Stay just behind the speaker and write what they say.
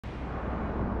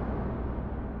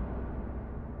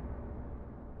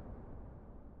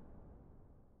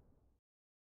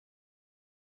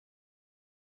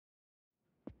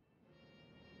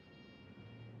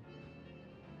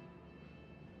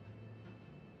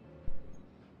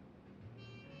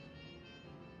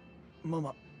マ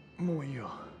マ、もういいよ。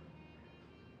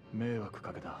迷惑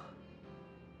かけた。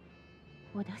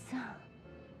小田さん。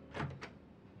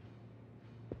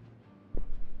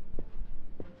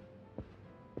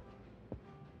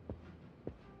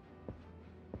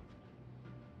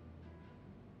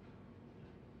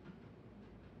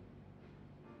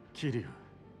桐生、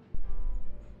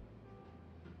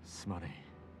すまね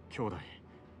え兄弟。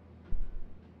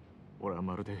俺は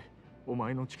まるでお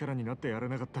前の力になってやれ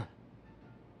なかった。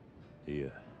いや、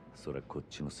そりゃこっ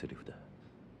ちのセリフだ。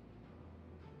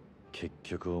結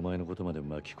局お前のことまで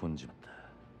巻き込んじまっ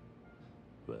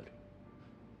た。悪い。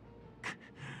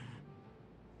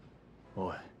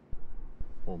おい、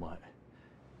お前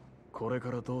これか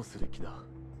らどうする気だ？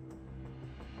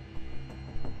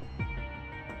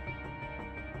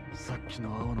さっき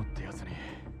の青野ってやつに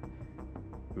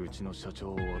うちの社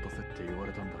長を渡せって言わ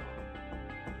れたんだろ。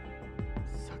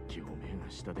さっきおめえが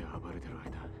下で暴れてる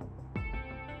間、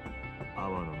阿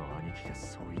波野の兄貴が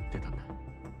そう言ってたんだ。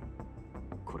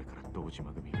これから堂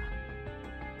島組が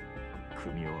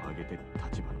組を挙げて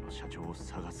立花の社長を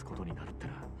探すことになるって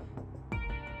な。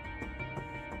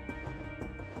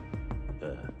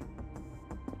ああ、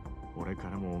俺か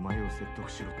らもお前を説得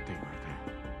しろって言われ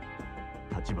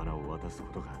た。立花を渡す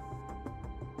ことが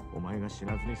お前が死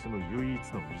なずに済む唯一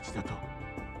の道だ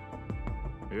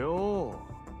と。よ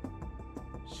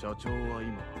う、社長は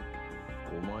今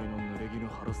お前の濡れ衣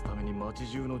晴らすために町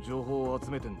中の情報を集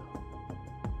めてんだ。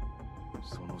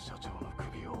その社長の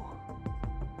首を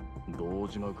堂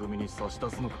島組に差し出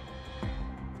すのか？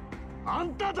あ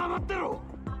んた黙ってろ。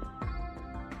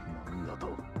なんだと？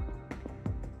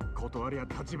断りゃ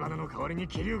立花の代わりに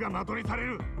桐生が的にされ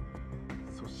る。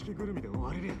組織ぐるみで追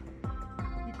われりゃい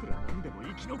くらなんでも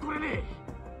生き残れねえ。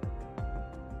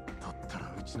だった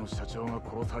らうちの社長が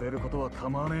殺されることは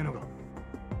構わねえのか？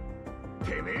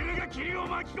てめえらが桐生を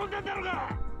巻き込んだんだろう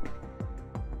が。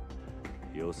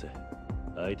よせ、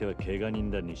相手は怪我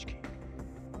人だ、錦。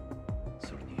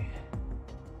それ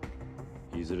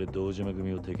にいずれ堂島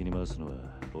組を敵に回すのは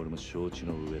俺も承知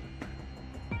の上だ。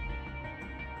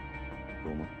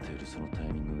思っているそのタイ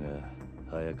ミングが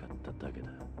早かっただけだ。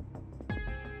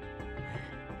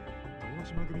堂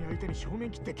島組相手に正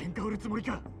面切って喧嘩売るつもり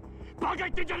か？バカ言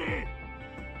ってんじゃね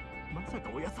え。まさ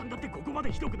か親さんだってここま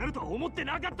でひどくなるとは思って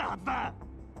なかったはずだ。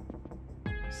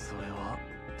それは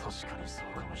確かにそ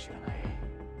うかもしれない。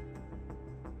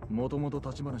もともと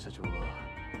立花社長は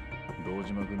堂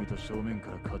島組と正面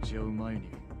から勝ち合う前に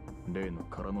例の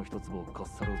殻の一粒をかっ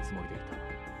さらうつもりでい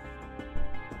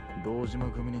た。堂島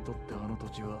組にとってあの土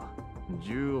地は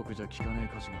10億じゃ効かね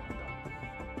え価値があるんだ。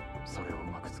それをう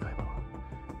まく使えば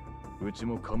うち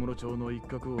もカムロ町の一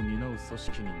角を担う組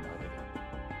織になれる。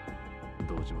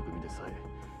堂島組でさ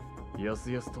えや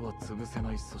すやすとは潰せ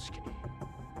ない組織に。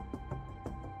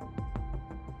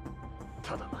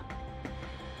ただ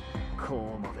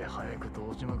こうまで早く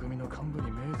堂島組の幹部に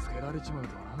目つけられちまう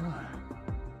とはな。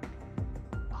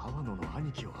阿波野の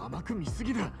兄貴を甘く見す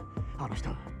ぎだ。あの人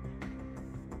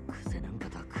クゼなんか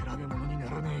とは比べ物にな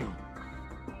らねえよ。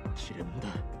切れ者だ。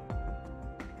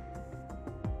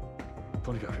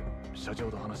とにかく社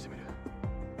長と話してみる。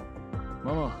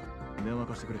ママ、電話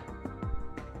貸してくれ。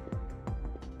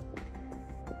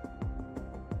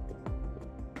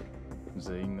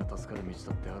全員が助かる道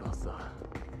だってあるはずだ。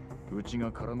うち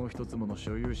が殻の一つもの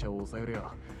所有者を抑えり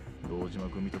ゃ堂島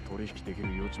組と取引できる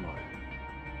余地もある。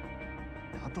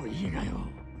あといいがよ。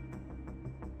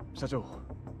社長、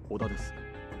小田です。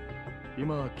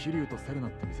今桐生とセレナ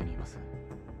って店にいます。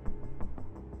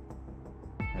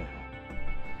ええ、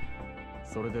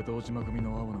それで堂島組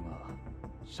の青野が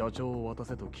社長を渡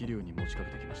せと桐生に持ちか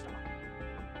けてきました。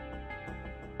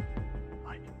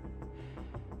はい、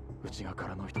うちが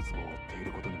殻の一つを追ってい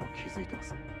ることにも気づいてま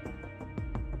す。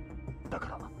だか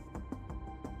ら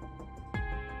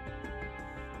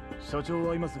社長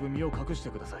は今すぐ身を隠して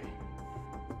ください。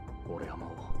俺はもう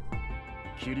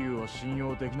桐生は信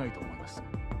用できないと思います。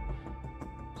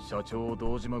社長を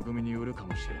堂島組に売るか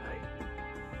もしれない。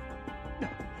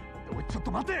おい、ちょっ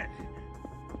と待て。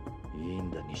いいん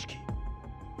だ、錦。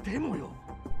でもよ。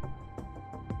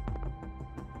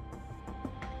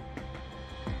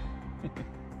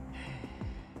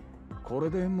これ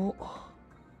でもう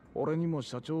俺にも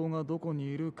社長がどこに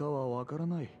いるかはわから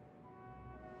ない。く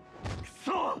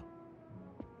そ！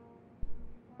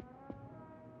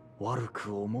悪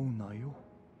く思うなよ。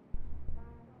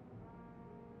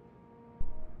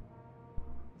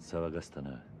騒がせた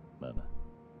な、ママ。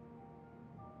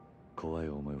怖い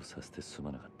思いをさせてすま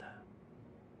なかった。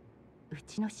う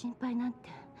ちの心配なんて。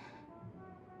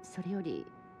それより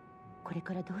これ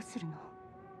からどうするの？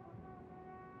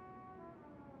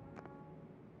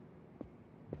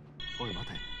おい待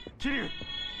て、桐生。おめえ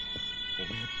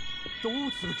ど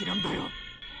うする気なんだよ。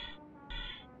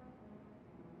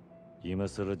今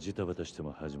さらジタバタして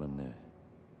も始まんね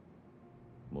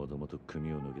え。もともと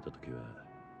組を抜けた時は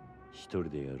一人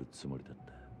でやるつもりだっ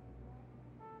た。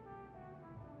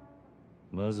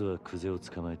まずはクゼを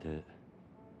捕まえて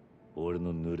俺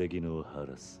の濡れ衣を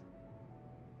晴らす。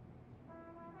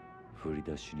振り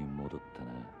出しに戻った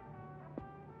な。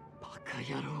バカ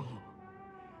野郎。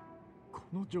こ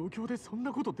の状況でそん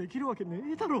なことできるわけね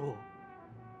えだろう。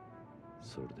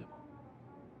それでも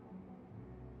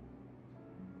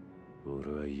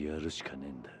俺はやるしかねえ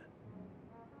んだ。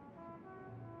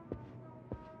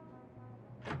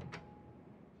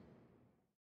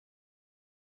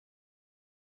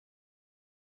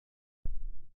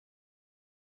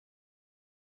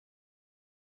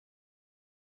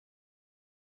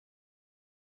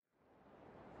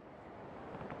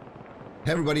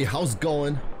Hey everybody, how's it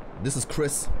going? This is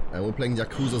Chris, and we're playing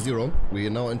Yakuza 0. We are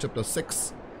now in chapter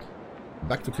 6.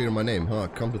 Back to clear my name, huh?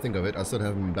 Come to think of it, I still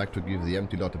haven't been back to give the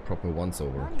empty lot a proper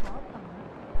once-over.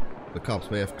 The cops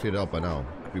may have cleared out by now.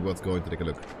 Could be worth going to take a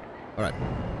look. Alright.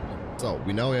 So,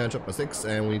 we now are in chapter 6,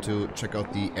 and we need to check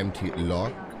out the empty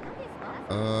log.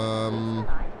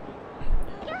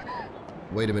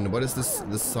 Wait a minute, what is this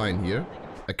sign here?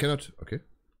 I cannot... okay.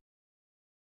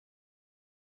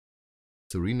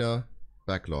 Serena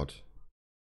Backlot.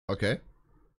 Okay.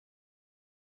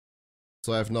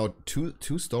 So I have now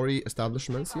two story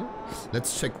establishments here.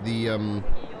 Let's check the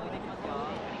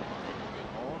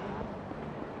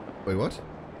wait, what?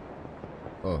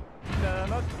 Oh.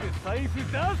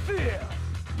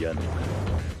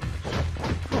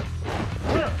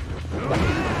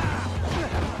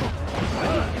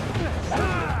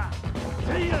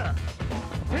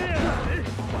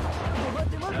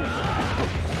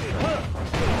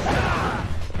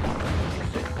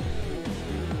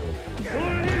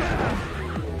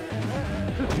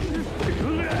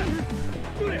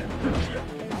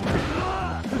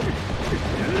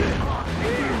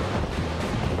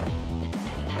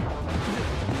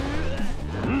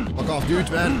 Fuck off,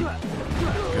 dude, man.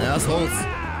 Okay, assholes.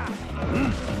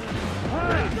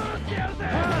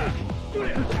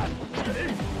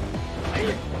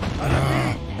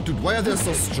 Dude, why are they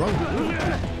so strong?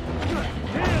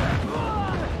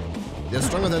 They're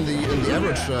stronger than the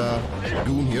average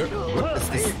goon here. What is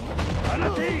this?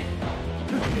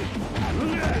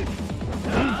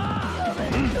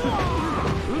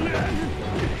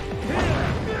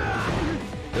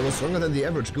 They were stronger than the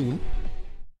average goon.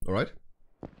 Alright.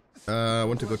 I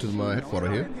want to go to my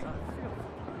headquarters here.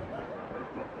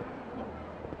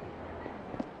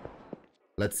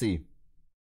 Let's see.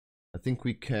 I think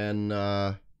we can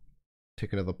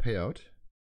take another payout.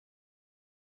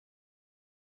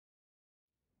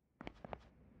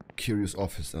 Kiryu's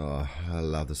office. Oh, I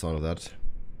love the sound of that.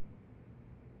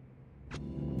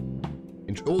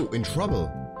 In trouble.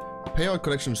 Payout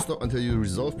collection stop until you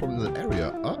resolve problem in that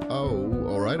area. Uh-oh.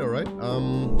 Alright, alright.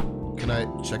 Can I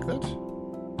check that?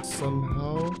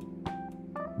 Somehow?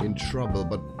 In trouble,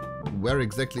 but where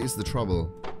exactly is the trouble?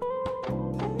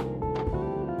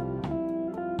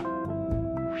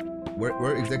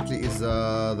 Where exactly is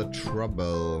the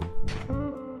trouble?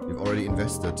 You've already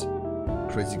invested.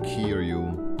 Crazy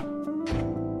Kiryu.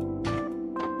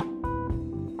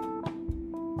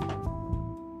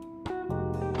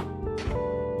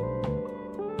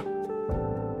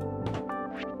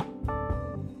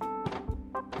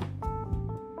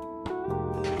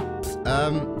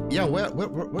 Yeah,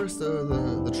 where's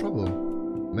the trouble?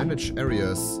 Manage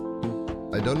areas.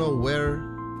 I don't know where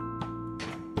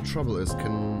the trouble is.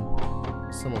 Can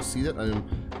someone see that? I mean,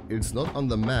 it's not on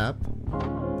the map.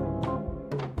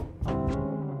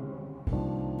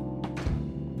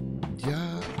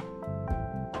 Yeah.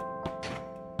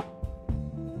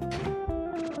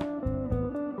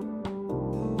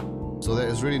 So there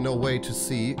is really no way to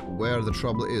see where the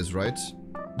trouble is, right?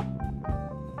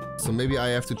 So maybe I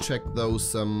have to check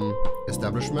those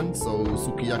establishments, so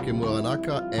Sukiyaki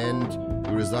Muranaka and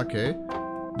Urizake.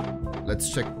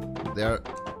 Let's check there.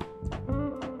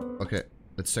 Okay,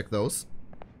 let's check those.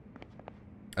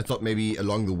 I thought maybe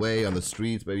along the way, on the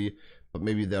streets, maybe, but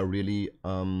maybe they're really,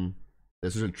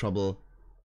 there's really trouble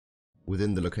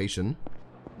within the location.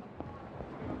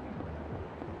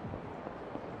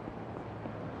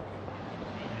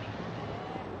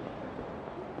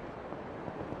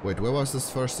 Wait, where was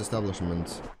this first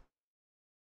establishment?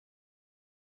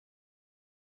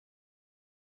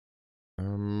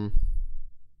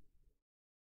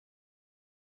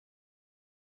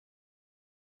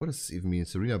 What does this even mean?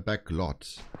 Serena back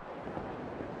lot.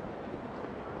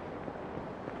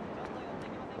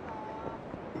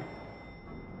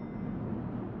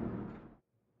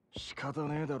 仕方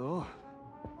ねえだろ。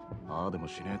ああでも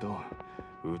しねえと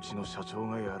うちの社長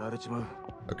がやられちまう。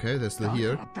 Okay, they're still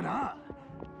here.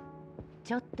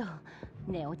 ちょっと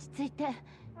ね、落ち着いて。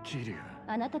桐生、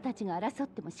あなたたちが争っ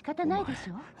ても仕方ないでし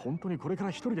ょ。本当にこれから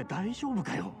一人で大丈夫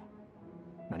かよ。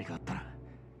何かあったら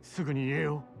すぐに言え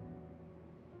よ。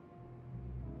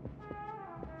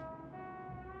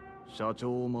社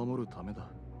長を守るためだ。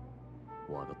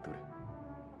分かってくれ。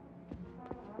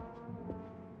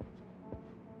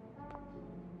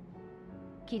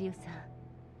桐生さん、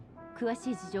詳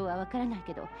しい事情はわからない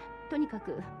けど、とにか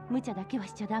く無茶だけは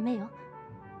しちゃダメよ。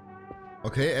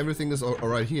Okay, everything is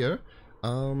alright here.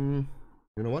 You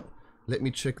know what? Let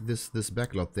me check this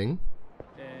backlog thing.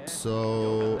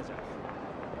 So,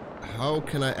 how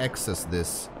can I access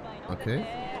this? Okay.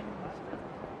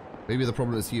 Maybe the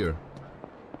problem is here.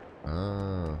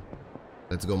 Ah,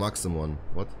 let's go maximum.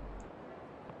 What?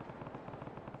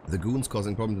 The goons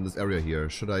causing problems in this area here.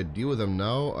 Should I deal with them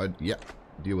now? Yeah,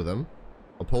 deal with them.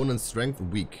 Opponent's strength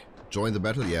weak. Join the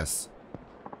battle? Yes.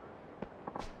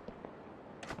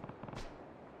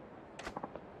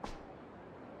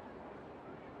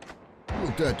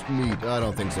 That meat? I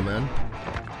don't think so, man.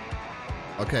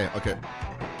 Okay, okay.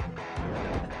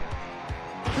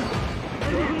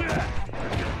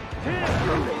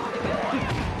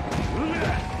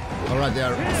 Alright, they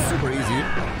are super easy.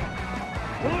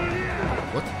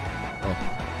 What? Oh.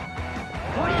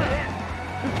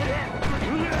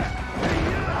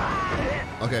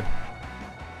 Okay.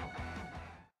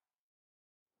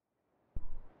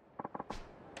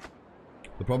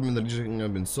 The problem in the leadership has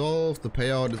been solved. The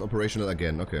payout is operational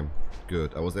again. Okay,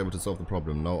 good. I was able to solve the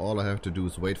problem. Now all I have to do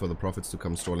is wait for the profits to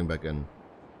come strolling back in.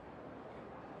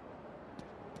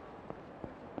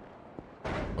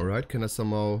 Alright, can I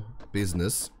somehow...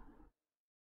 business.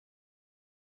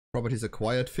 Properties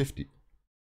acquired 50.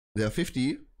 There are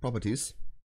 50 properties.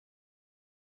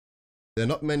 There are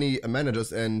not many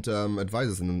managers and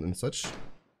advisors and such.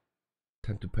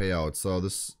 Tend to pay out, so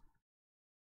this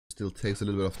still takes a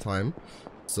little bit of time.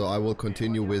 So I will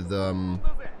continue with oh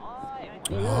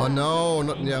no,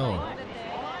 not now.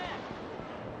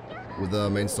 With the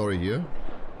main story here.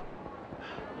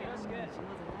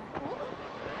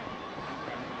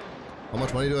 How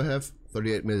much money do I have?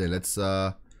 38 million. Let's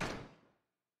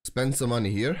spend some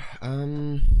money here.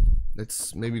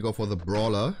 Let's maybe go for the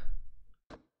brawler.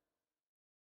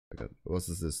 What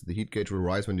is this? The heat gauge will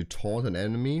rise when you taunt an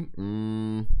enemy.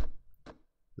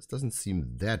 This doesn't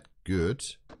seem that good,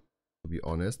 to be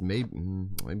honest.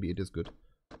 Maybe it is good.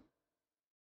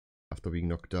 After being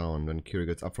knocked down, when Kiryu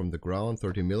gets up from the ground,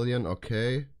 30 million.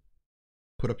 Okay.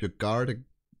 Put up your guard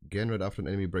again right after an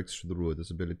enemy breaks through the rule. This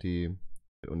ability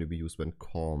can only be used when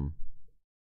calm.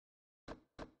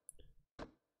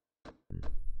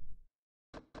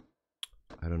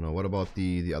 I don't know. What about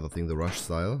the other thing, the rush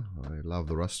style? I love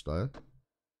the rush style.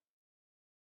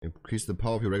 Increase the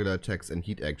power of your regular attacks and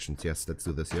heat actions. Yes, let's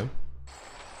do this here.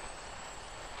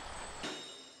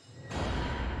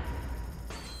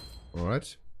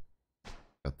 Alright.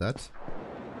 Got that.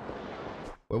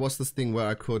 Where was this thing where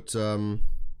I could...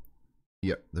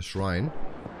 yeah, the shrine.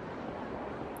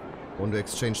 Want to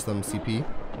exchange some CP.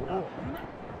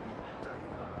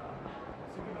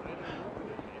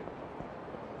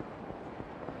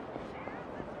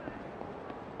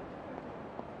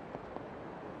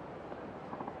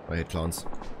 I hate clowns.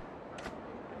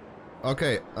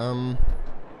 Okay, I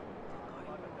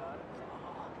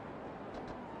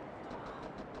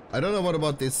don't know what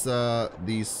about this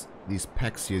these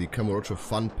packs here, the Kamurocho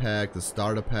Fun Pack, the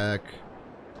Starter Pack.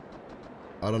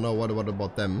 I don't know what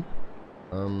about them.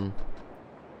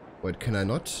 Wait, can I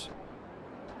not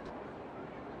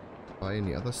buy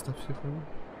any other stuff here for me?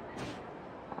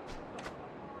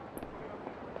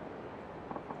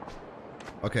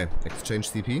 Okay, exchange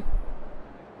CP.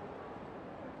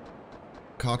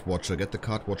 Card Watcher, get the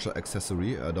Card Watcher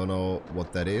accessory. I don't know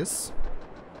what that is.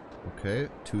 Okay,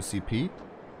 2 CP.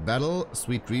 Battle,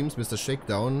 Sweet Dreams, Mr.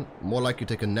 Shakedown. More like you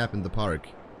take a nap in the park.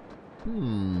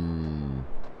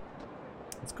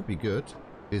 This could be good.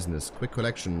 Business, quick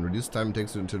collection, reduce time it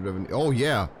takes to enter revenue. Oh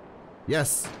yeah!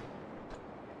 Yes!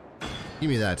 Give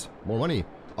me that. More money.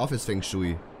 Office Feng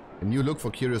Shui. A new look for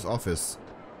Kiryu's office.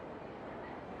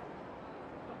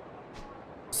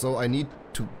 So I need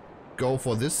to go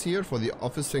for this here, for the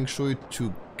Office Feng Shui,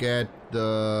 to get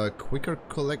the quicker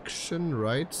collection,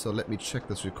 right? So let me check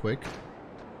this real quick.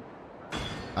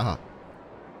 Aha.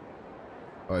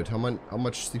 Alright, how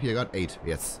much CP I got? 8.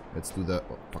 Yes. Let's do the...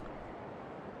 oh, fuck.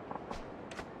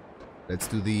 Let's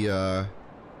do the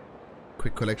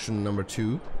quick collection number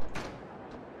 2.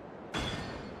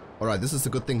 Alright, this is a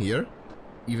good thing here.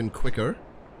 Even quicker.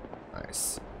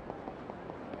 Nice.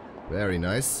 Very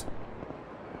nice.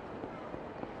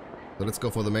 So let's go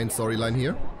for the main storyline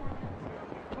here.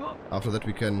 After that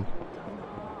we can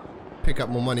pick up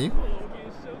more money.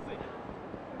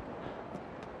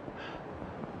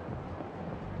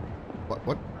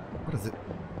 What is it?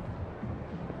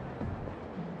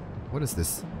 What is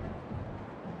this?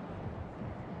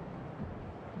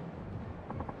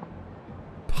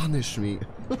 Punish me.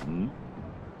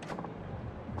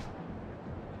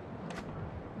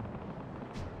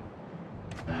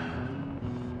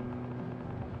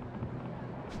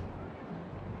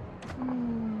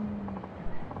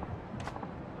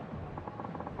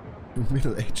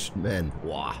 Middle-aged man.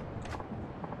 Wow.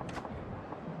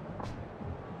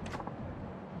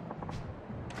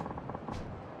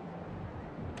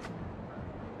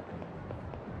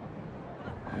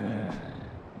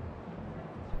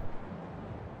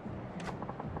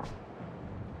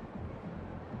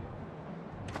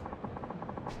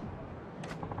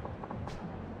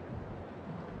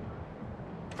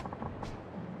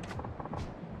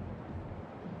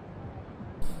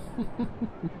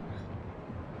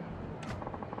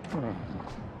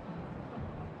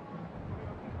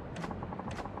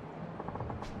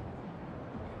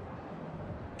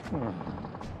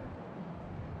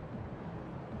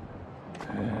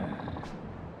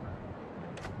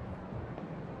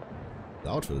 The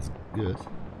outfit is good.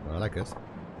 I like it.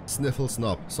 Sniffle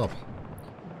Sop.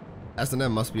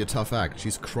 S&M must be a tough act.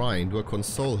 She's crying. Do I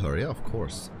console her? Yeah, of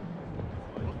course.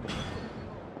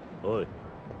 Oi.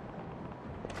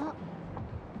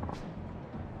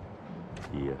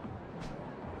 Yeah.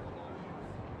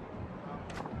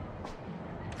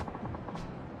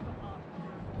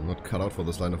 I'm not cut out for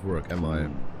this line of work, am I?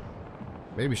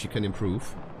 Maybe she can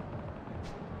improve.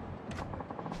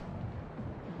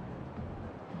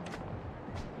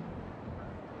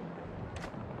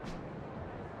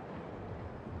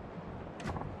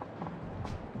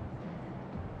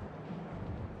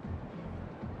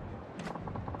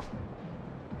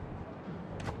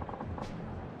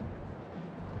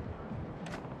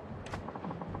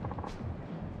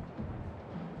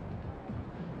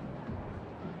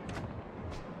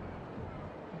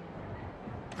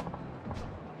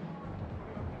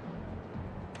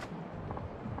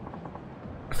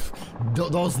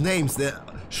 Those names, they're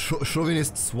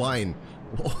chauvinist swine.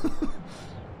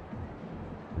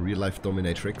 Real life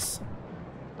dominatrix.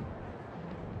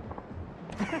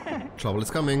 Trouble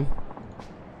is coming.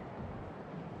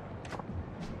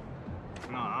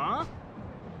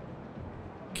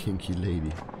 Kinky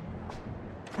lady.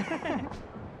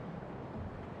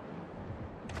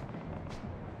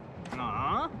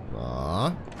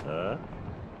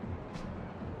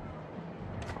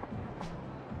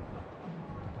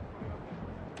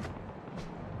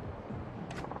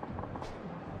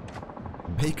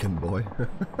 Bacon boy.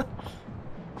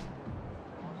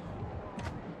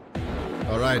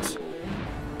 Alright.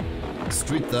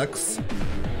 Street thugs.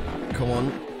 Come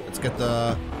on. Let's get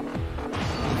the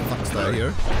thug style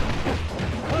here.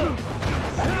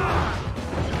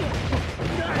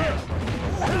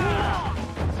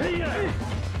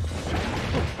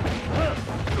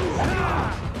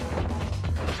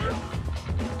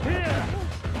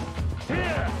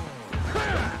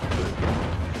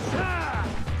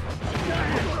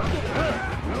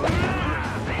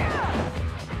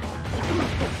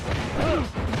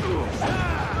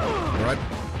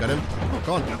 Got him.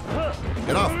 Come on.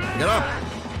 Get off. Get off.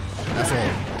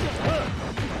 Asshole.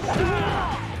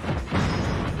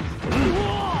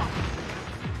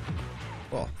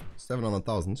 Oh,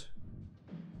 700,000.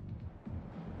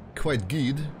 Quite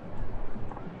good.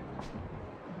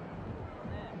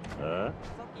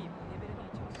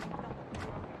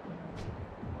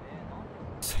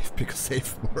 Pick a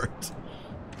safe word.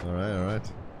 Alright,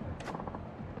 alright.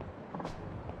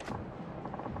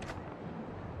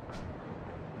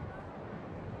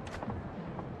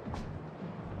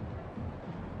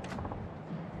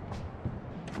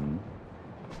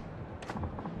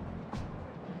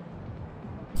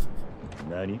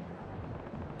 Nani?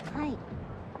 Hi.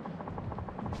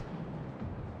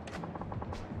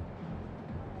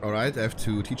 Alright, I have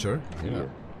to teach her. Yeah.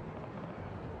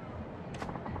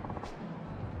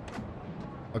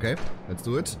 Okay, let's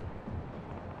do it.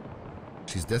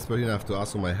 She's desperate enough to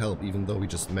ask for my help even though we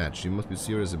just met. She must be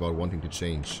serious about wanting to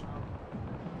change.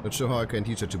 Not sure how I can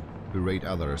teach her to berate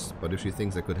others, but if she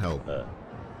thinks I could help.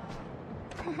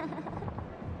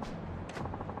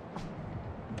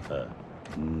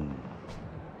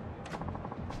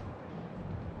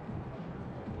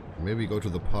 Maybe go to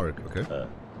the park, okay?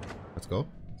 Let's go.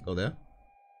 Let's go there.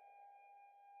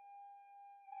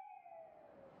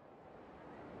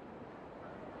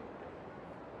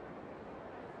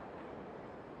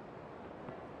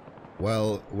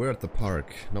 Well, we're at the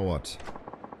park. Now what?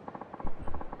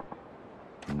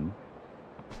 Hmm?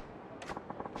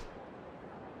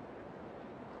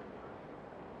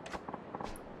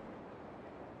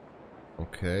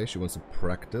 Okay, she wants to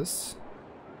practice.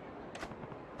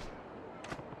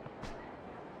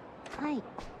 Hi.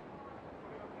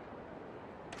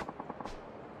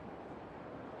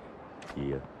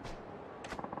 Yeah.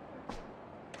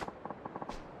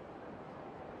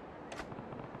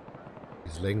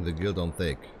 He's laying the guild on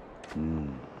thick.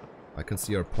 I can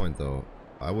see her point though.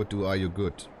 I would do Are You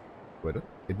Good. Wait,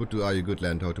 it would do Are You Good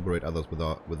land how to berate others with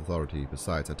authority.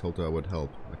 Besides, I told her I would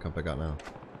help. I come back out now.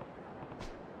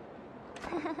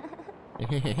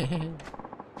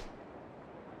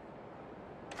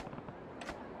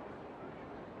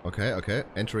 Okay, okay.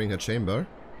 Entering her chamber.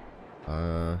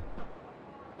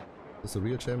 Is this a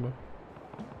real chamber?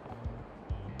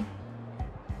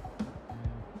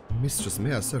 Mistress,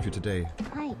 may I serve you today?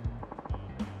 Hi.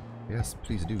 Yes,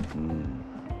 please do.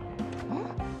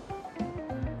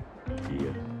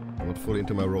 Yeah. I'm not fully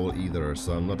into my role either,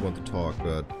 so I'm not one to talk,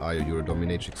 but you're a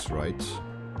dominatrix, right?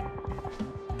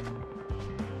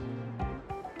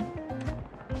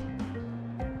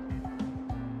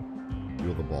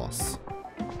 You're the boss.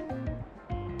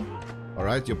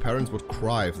 Alright, your parents would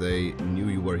cry if they knew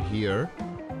you were here.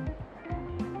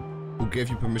 Who gave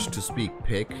you permission to speak,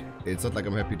 pig? It's not like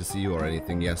I'm happy to see you or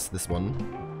anything. Yes, this one.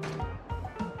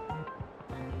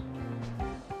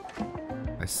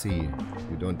 I see.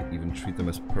 You don't even treat them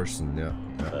as person, yeah.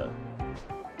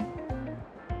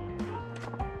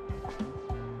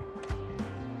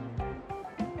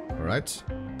 Alright.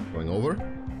 Going over.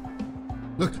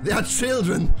 Look, they are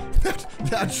children!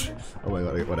 Oh my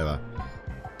god, whatever.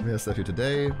 May I serve you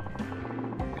today?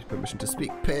 Give permission to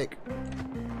speak, pig!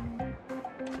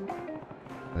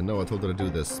 I know I told her to do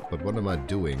this, but what am I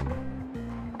doing?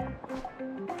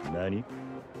 Nani?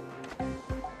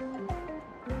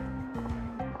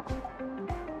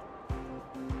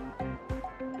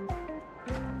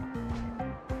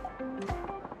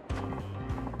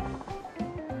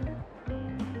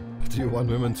 What do you want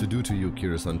women to do to you,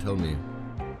 Kiryu-san? Tell me.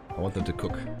 I want them to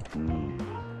cook.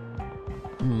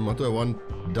 What do I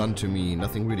want done to me?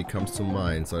 Nothing really comes to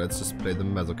mind, so let's just play the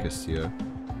masochist here.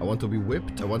 I want to be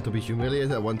whipped, I want to be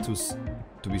humiliated, I want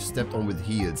to be stepped on with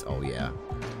heels. Oh yeah.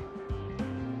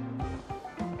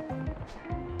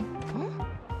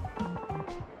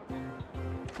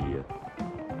 Yeah.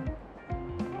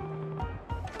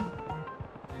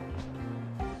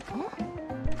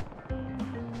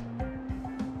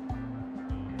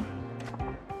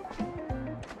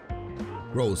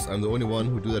 Gross, I'm the only one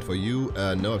who do that for you.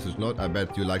 No, if it's not, I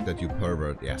bet you like that, you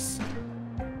pervert. Yes.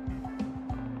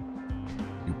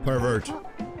 You pervert.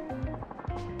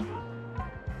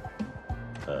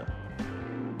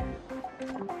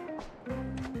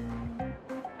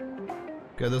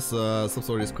 Okay, this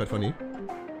sub-story is quite funny.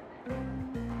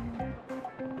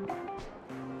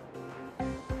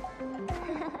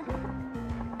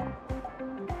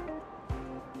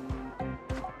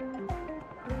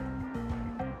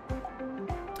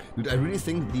 Dude, I really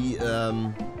think the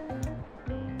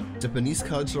Japanese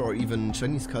culture or even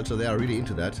Chinese culture, they are really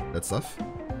into that stuff.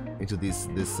 Into this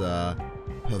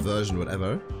perversion,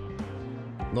 whatever.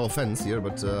 No offense here,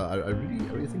 but I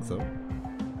really think so.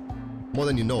 More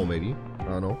than you know, maybe. I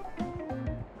don't know.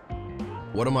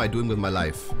 What am I doing with my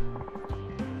life?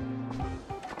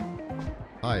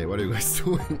 Hi, what are you guys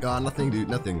doing? Ah, nothing, dude,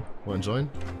 nothing. Wanna join?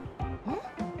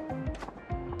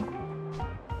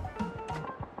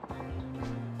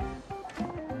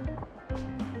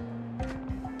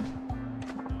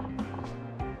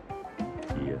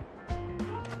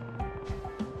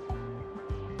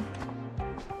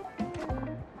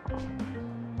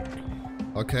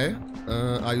 Okay,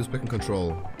 I use back in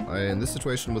control. In this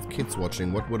situation with kids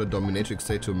watching, what would a dominatrix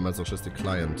say to a masochistic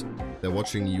client? They're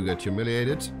watching you get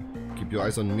humiliated. Keep your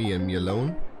eyes on me and me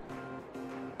alone.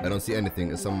 I don't see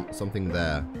anything. Is something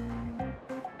there?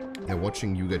 They're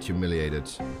watching you get humiliated.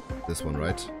 This one,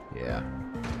 right? Yeah.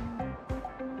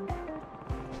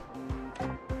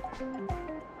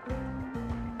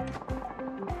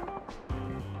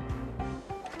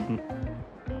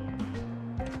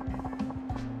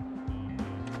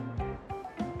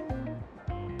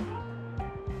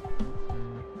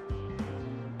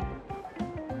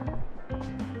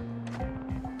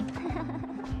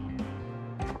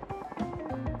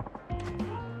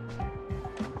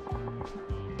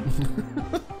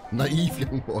 Naive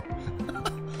young boy.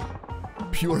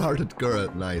 Pure-hearted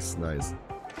girl. Nice, nice.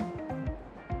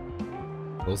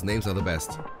 Those names are the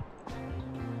best.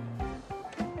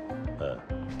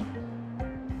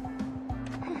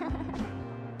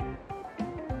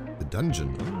 The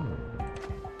dungeon. Oh.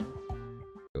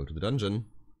 Go to the dungeon.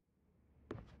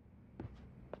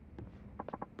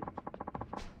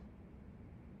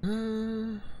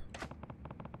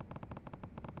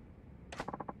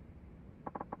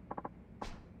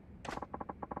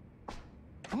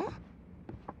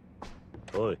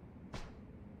 Oi.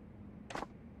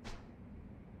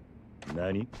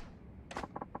 Nani?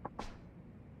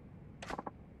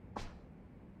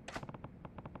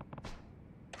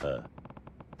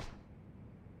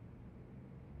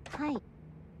 Hi.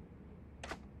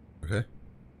 Okay.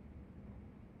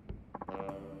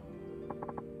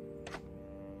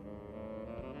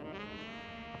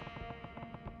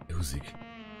 Music.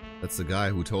 That's the guy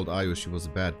who told Ayu she was a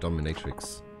bad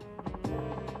dominatrix.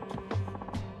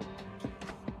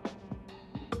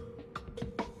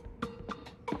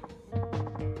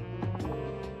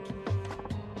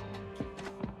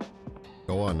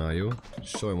 Go on, Ayu.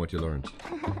 Show him what you learned.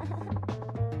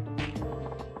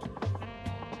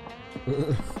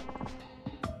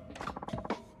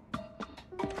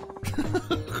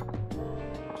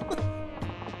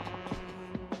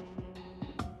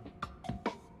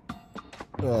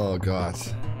 Oh god.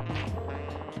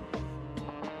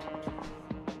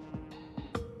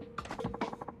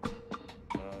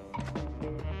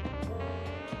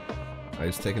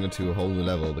 Ayu's taken it to a whole new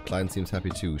level. The client seems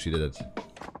happy too. She did it.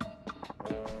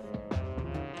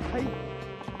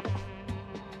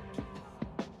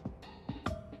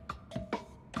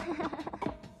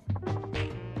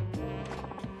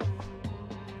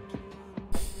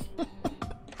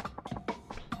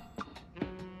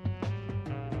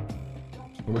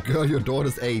 Oh my god, your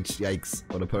daughter's age. Yikes.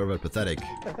 What a pervert. Pathetic.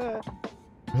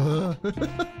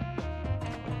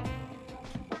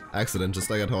 Accident, just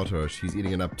like I taught her. She's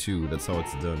eating it up too. That's how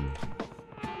it's done.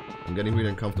 I'm getting really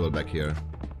uncomfortable back here.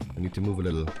 I need to move a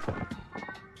little.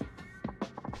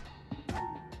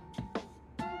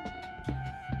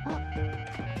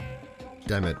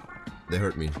 Damn it. They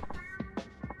hurt me.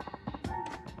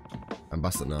 I'm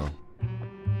busted now.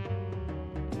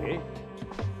 Hey.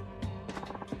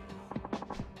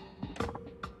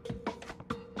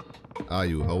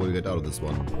 Ayu, how will you get out of this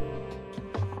one?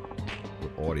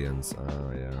 Good audience,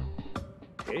 yeah.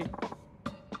 Hey.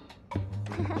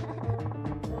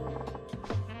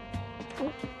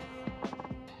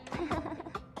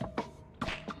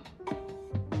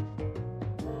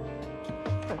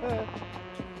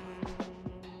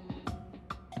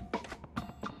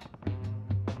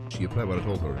 She applied what I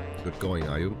told her. Good going,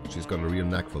 Ayu. She's got a real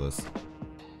knack for this.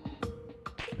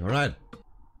 Alright.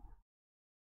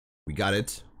 We got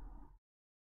it.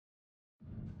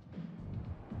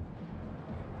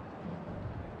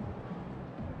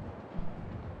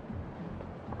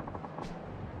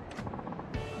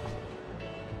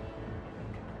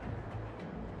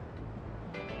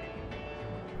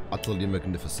 Utterly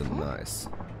magnificent, nice.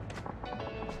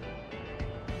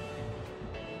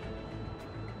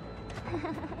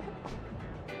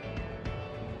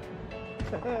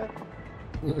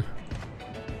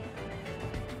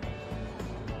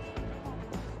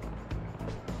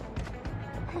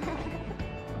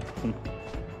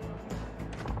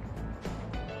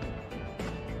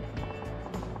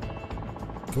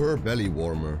 Fur belly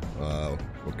warmer.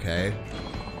 Okay.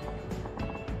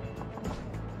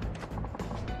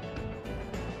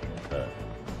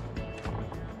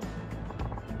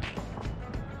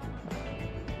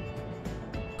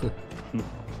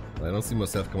 I don't see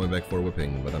myself coming back for a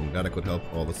whipping, but I'm glad I could help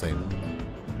all the same.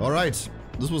 Alright,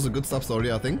 this was a good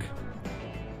sub-story, I think.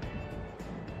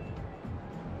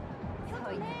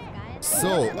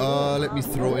 So, let me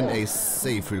throw in a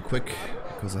save real quick,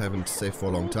 because I haven't saved for a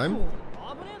long time.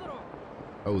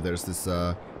 Oh, there's this,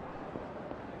 guy.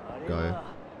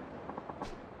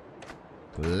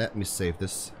 Let me save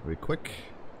this real quick.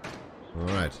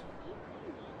 Alright.